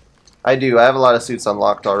 I do, I have a lot of suits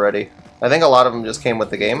unlocked already. I think a lot of them just came with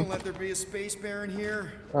the game. Don't let there be a space baron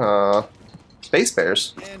here. Space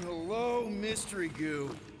bears. And hello, mystery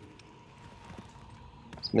goo.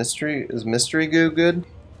 Is mystery goo good?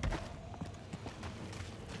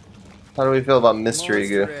 How do we feel about mystery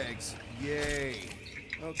goo? Monster eggs. Yay.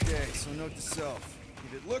 Okay, so note to self.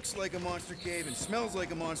 If it looks like a monster cave and smells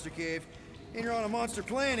like a monster cave, and you're on a monster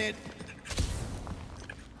planet...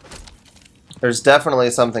 There's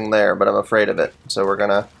definitely something there, but I'm afraid of it. So we're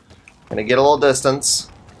gonna get a little distance.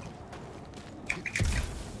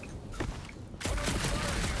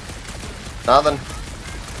 Nothing. No,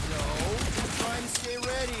 just trying to stay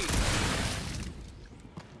ready.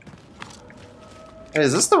 Hey,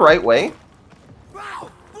 is this the right way?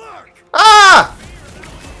 Wow, look! Ah!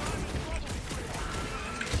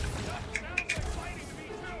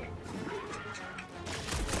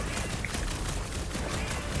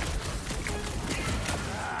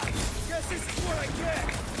 Guess this is what I get.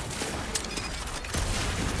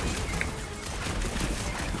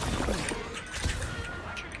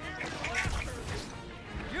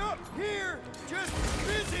 Yup, here, just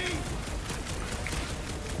busy.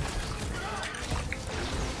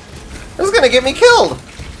 This is gonna get me killed.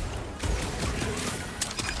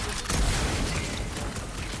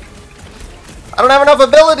 I don't have enough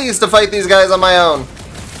abilities to fight these guys on my own.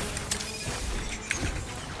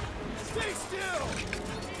 Stay still.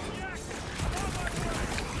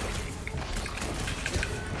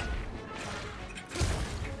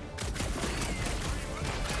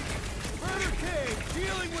 Murder cave,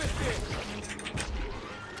 dealing with it.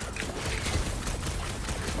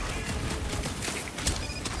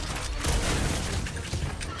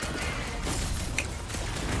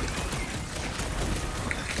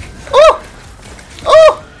 Oh!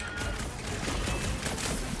 Oh!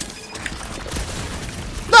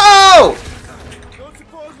 No! Don't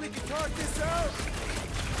suppose we can talk this out?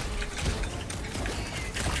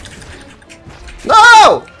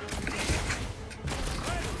 No!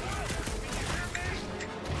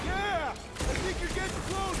 Yeah, I think you're getting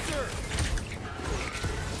closer.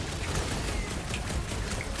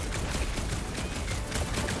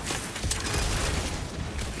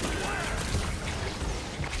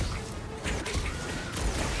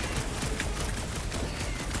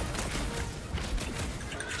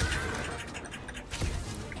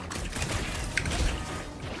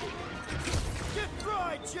 Get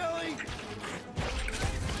fried, Jelly!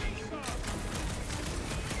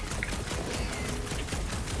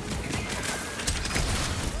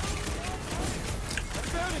 I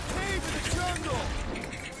found a cave in the jungle!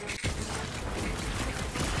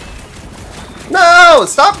 No!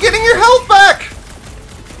 Stop getting your health back!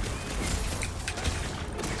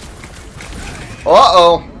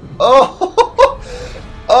 Uh-oh. Oh!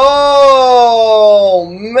 Oh,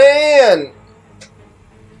 man!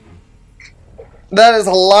 That is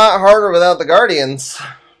a lot harder without the Guardians.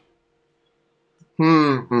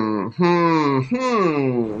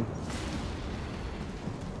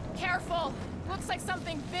 Careful! Looks like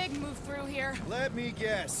something big moved through here. Let me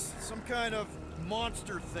guess. Some kind of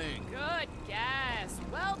monster thing. Good guess.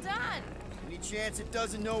 Well done. Any chance it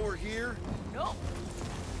doesn't know we're here? Nope.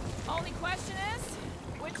 Only question is,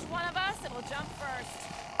 which one of us it will jump first?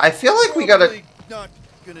 I feel like we gotta... Probably not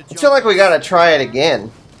gonna I jump feel like we us. gotta try it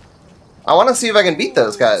again. I want to see if I can beat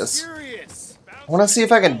those guys. Curious. I want to see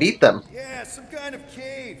if I can beat them. Yeah, some kind of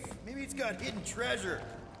cave. Maybe it's got hidden treasure.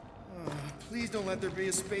 Please don't let there be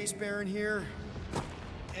a space baron here.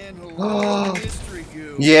 And hello, mystery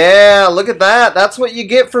goo. Yeah, look at that. That's what you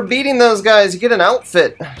get for beating those guys. You get an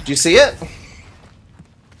outfit. Did you see it? No,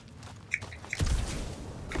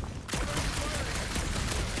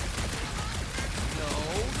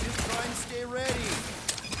 just trying to stay ready.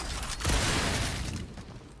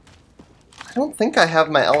 I don't think I have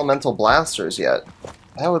my elemental blasters yet.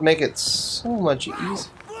 That would make it so much easier.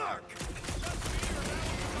 Look!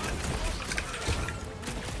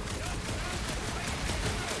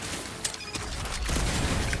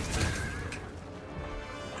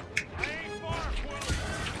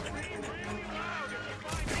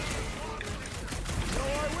 No,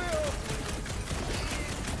 I will.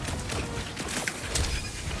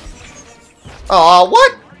 Aw,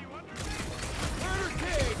 what? Murder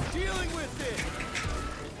cave, dealing with it.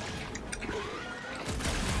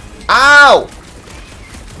 Ow!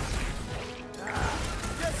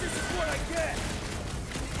 Guess this is what I get.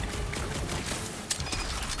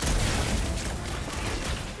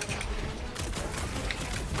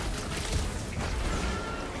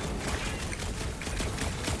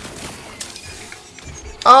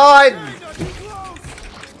 Oh, Hey, not too close.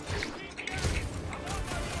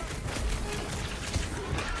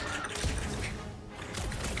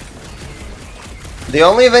 the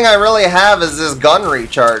only thing I really have is this gun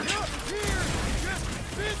recharge. Up here,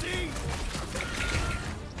 just busy.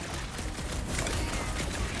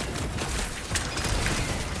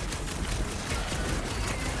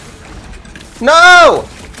 No!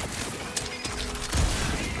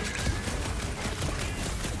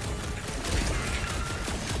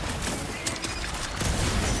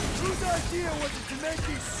 Whose idea was it to make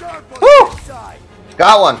these sharp on Woo! the side?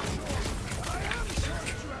 Got one.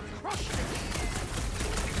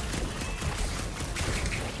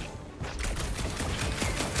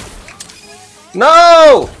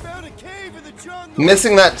 No! Found a cave in the jungle.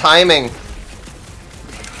 Missing that timing.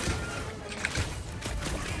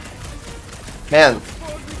 Man.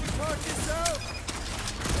 Suppose we can talk this out.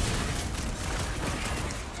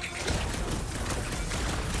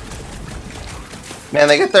 Man,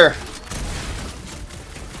 they get there.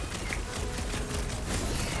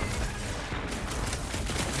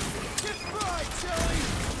 Get fried, Charlie.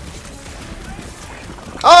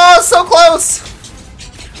 Oh, so close!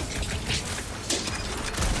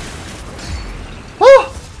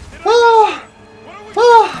 Oh, oh,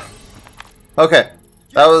 oh. Okay,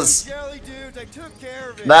 that was Jelly dudes, I took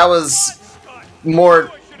care of it.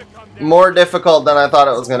 more difficult than I thought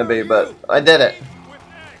it was gonna be, but I did it.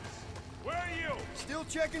 Where are you? Still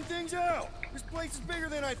checking things out. This place is bigger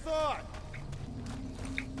than I thought.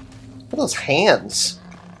 What are those hands?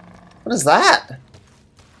 What is that?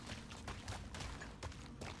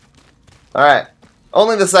 Alright.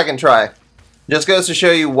 Only the second try. Just goes to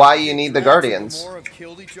show you why you need the Guardians. More have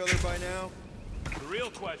killed each other by now. The real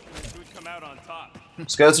question is who'd come out on top.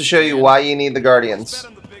 Just goes to show you why you need the Guardians.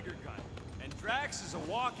 Bet on the bigger gun. And Drax is a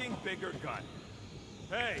walking bigger gun.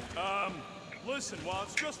 Hey, listen, while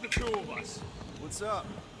it's just the two of us. What's up?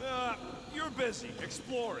 You're busy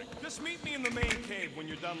exploring. Just meet me in the main cave when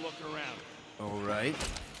you're done looking around. All right.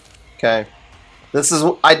 Okay.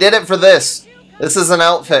 I did it for this. This is an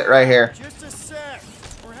outfit right here. Just a sec.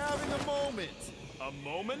 We're having a moment. A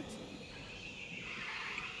moment?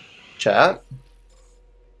 Chat.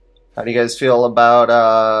 How do you guys feel about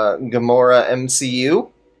Gamora MCU?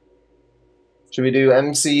 Should we do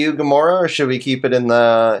MCU Gamora, or should we keep it in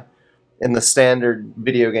the standard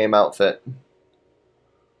video game outfit?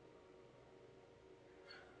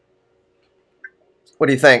 What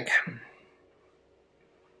do you think?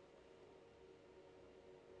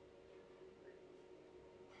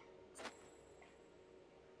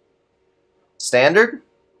 Standard?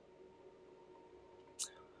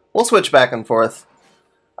 We'll switch back and forth.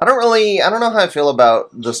 I don't know how I feel about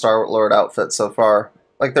the Star-Lord outfit so far.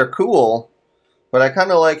 Like, they're cool, but I kind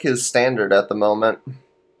of like his standard at the moment.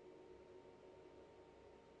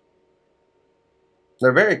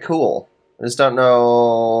 They're very cool. I just don't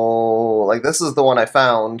know... Like, this is the one I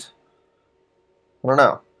found. I don't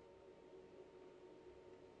know.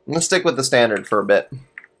 I'm gonna stick with the standard for a bit.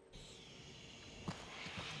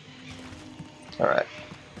 Alright.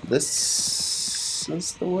 This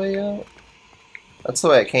is the way out? That's the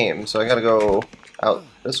way I came, so I gotta go out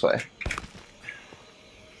this way.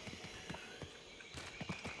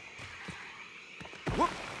 You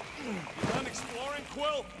done exploring,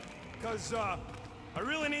 Quill? Because, I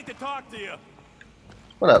really need to talk to you.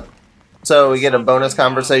 What up? So we get a bonus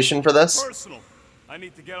conversation for this? Personal. I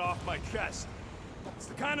need to get off my chest. It's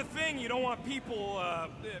the kind of thing you don't want people,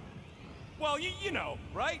 well, you know,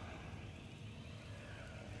 right?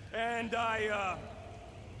 And I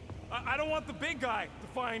don't want the big guy to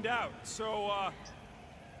find out, so,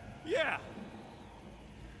 yeah.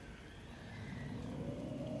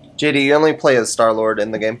 JD, you only play as Star-Lord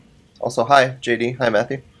in the game. Also, hi, JD. Hi,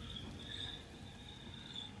 Matthew.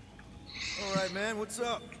 All right, man. What's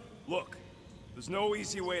up? Look, there's no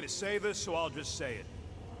easy way to say this, so I'll just say it.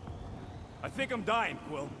 I think I'm dying,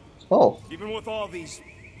 Quill. Oh. Even with all these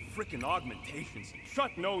frickin' augmentations.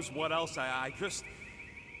 Chuck knows what else. I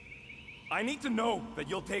need to know that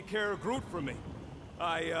you'll take care of Groot for me.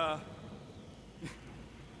 I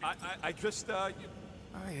just, I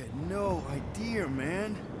had no idea,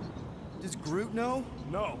 man. Does Groot know?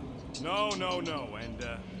 No. And,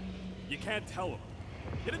 you can't tell him.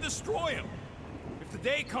 It'll destroy him. If the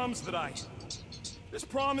day comes that just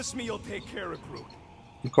promise me you'll take care of Groot.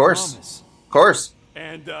 Of course. Promise. Of course.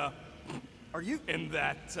 And, Are you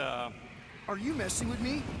messing with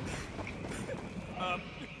me?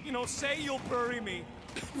 you know, say you'll bury me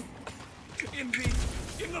in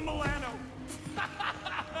the Milano.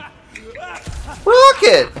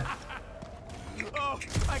 Rocket! Oh,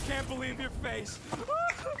 I can't believe your face.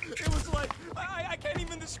 It was like, I can't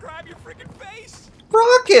even describe your freaking face.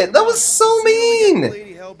 Rocket! That was so The sooner we get mean! to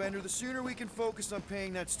Lady Hellbender, the sooner we can focus on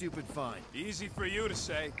paying that stupid fine. Easy for you to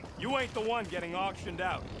say. You ain't the one getting auctioned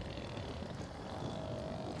out.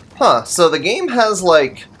 Huh, so the game has,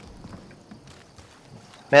 like...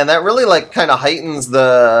 Man, that really, like, kind of heightens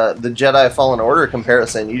the Jedi Fallen Order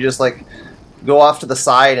comparison. You just, like, go off to the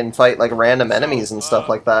side and fight like random enemies and stuff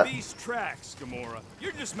like that. These tracks, Gamora.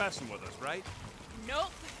 You're just messing with us, right?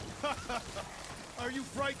 Nope. Are you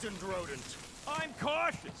frightened, rodent? I'm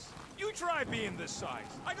cautious. You try being this size.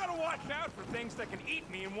 I gotta watch out for things that can eat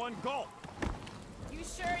me in one gulp. You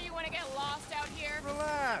sure you want to get lost out here?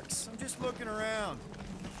 Relax, I'm just looking around.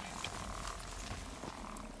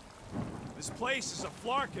 This place is a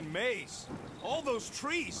flarkin' maze. All those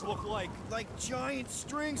trees look like... Like giant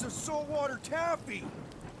strings of saltwater taffy.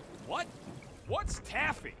 What? What's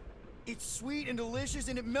taffy? It's sweet and delicious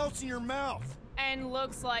and it melts in your mouth. And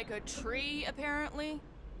looks like a tree, apparently.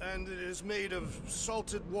 And it is made of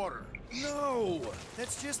salted water. No,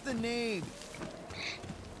 that's just the name.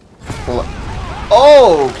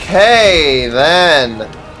 Okay, then. There's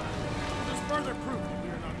further proof that we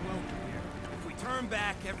are not welcome here. If we turn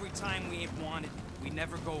back every time we ain't wanted, we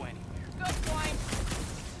never go anywhere. Good point.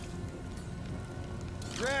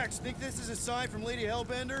 Drax, think this is a sign from Lady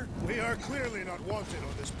Hellbender? We are clearly not wanted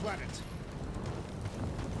on this planet.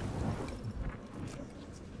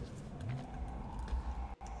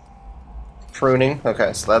 Pruning.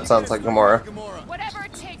 Okay, so that sounds like Gamora. Whatever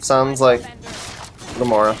it takes. Sounds to find like Hellbender.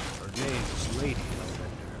 Gamora. Her name is Lady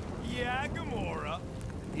Hellbender. Yeah, Gamora.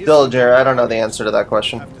 Still, Jared, I don't know the answer to that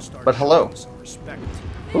question. Have to start But hello. showing some respect.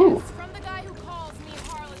 Ooh. This from the guy who calls me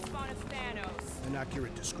Harlot Spawn of Thanos. An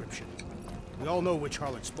accurate description. We all know which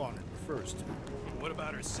harlot spawn it refers to. What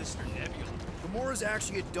about her sister Nebula? Gamora's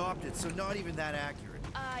actually adopted, so not even that accurate.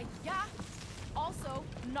 Yeah. Also,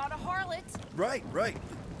 not a harlot. Right.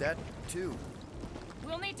 That too.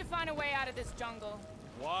 We'll need to find a way out of this jungle.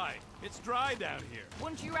 Why? It's dry down here.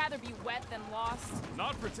 Wouldn't you rather be wet than lost?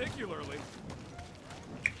 Not particularly.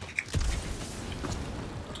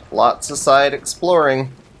 Lots of side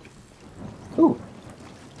exploring. Ooh.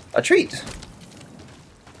 A treat.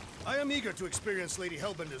 I am eager to experience Lady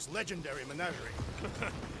Hellbender's legendary menagerie.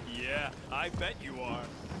 Yeah, I bet you are.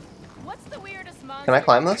 What's the weirdest monster? Can I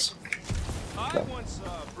climb this? I once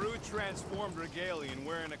saw a brood transformed regalian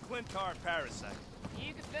wearing a Clintar parasite.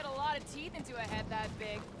 You could fit a lot of teeth into a head that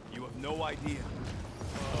big. You have no idea.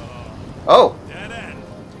 Oh. Dead end.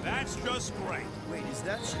 That's just great. Wait, is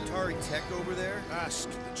that Chitauri tech over there? Ask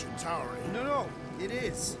the Chitauri. No, it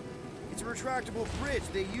is. It's a retractable bridge.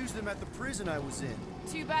 They used them at the prison I was in.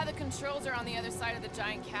 Too bad the controls are on the other side of the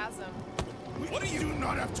giant chasm. What do you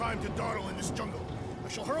not have time to dawdle in this jungle? I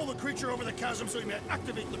shall hurl the creature over the chasm so you may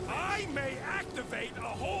activate the... I may activate a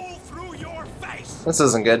hole through your face. This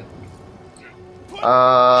isn't good.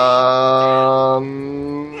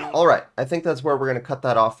 Alright, I think that's where we're going to cut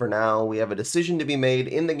that off for now. We have a decision to be made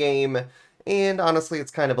in the game, and honestly,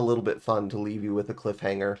 it's kind of a little bit fun to leave you with a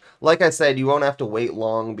cliffhanger. Like I said, you won't have to wait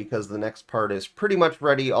long because the next part is pretty much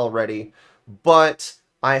ready already, but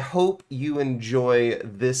I hope you enjoy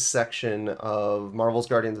this section of Marvel's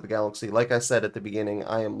Guardians of the Galaxy. Like I said at the beginning,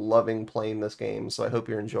 I am loving playing this game, so I hope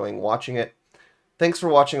you're enjoying watching it. Thanks for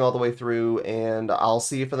watching all the way through, and I'll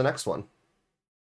see you for the next one.